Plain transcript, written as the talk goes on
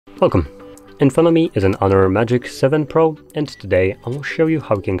Welcome! In front of me is an HONOR Magic7 Pro, and today I will show you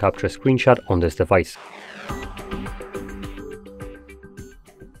how you can capture a screenshot on this device.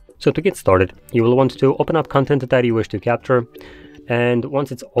 So to get started, you will want to open up content that you wish to capture, and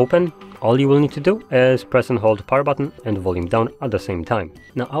once it's open, all you will need to do is press and hold the power button and volume down at the same time.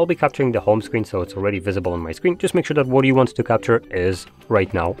 Now I'll be capturing the home screen, so it's already visible on my screen. Just make sure that what you want to capture is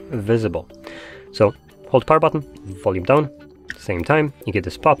right now visible. So hold power button, volume down, same time, you get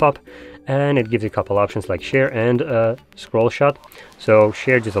this pop-up, and it gives you a couple options like share and scroll shot. So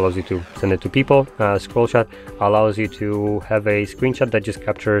share just allows you to send it to people. Scroll shot allows you to have a screenshot that just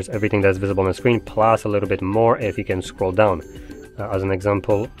captures everything that's visible on the screen, plus a little bit more if you can scroll down. As an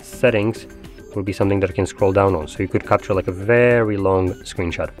example, settings would be something that you can scroll down on, so you could capture like a very long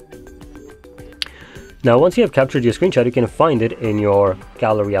screenshot. Now once you have captured your screenshot, you can find it in your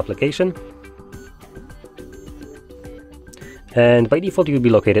gallery application, and by default you'll be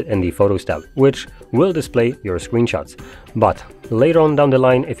located in the Photos tab, which will display your screenshots. But later on down the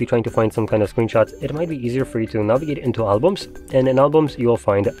line, if you're trying to find some kind of screenshots, it might be easier for you to navigate into albums, and in albums you will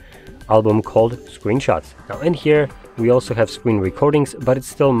find an album called screenshots. Now in here we also have screen recordings, but it's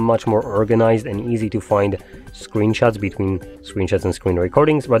still much more organized and easy to find screenshots between screenshots and screen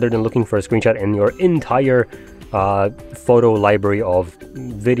recordings, rather than looking for a screenshot in your entire photo library of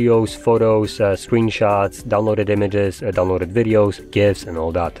videos, photos, screenshots, downloaded images, downloaded videos, GIFs, and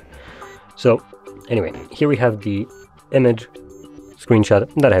all that. So anyway, here we have the image screenshot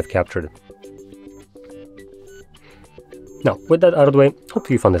that I have captured. Now, with that out of the way, hope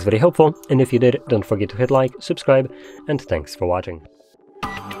you found this very helpful, and if you did, don't forget to hit like, subscribe, and thanks for watching.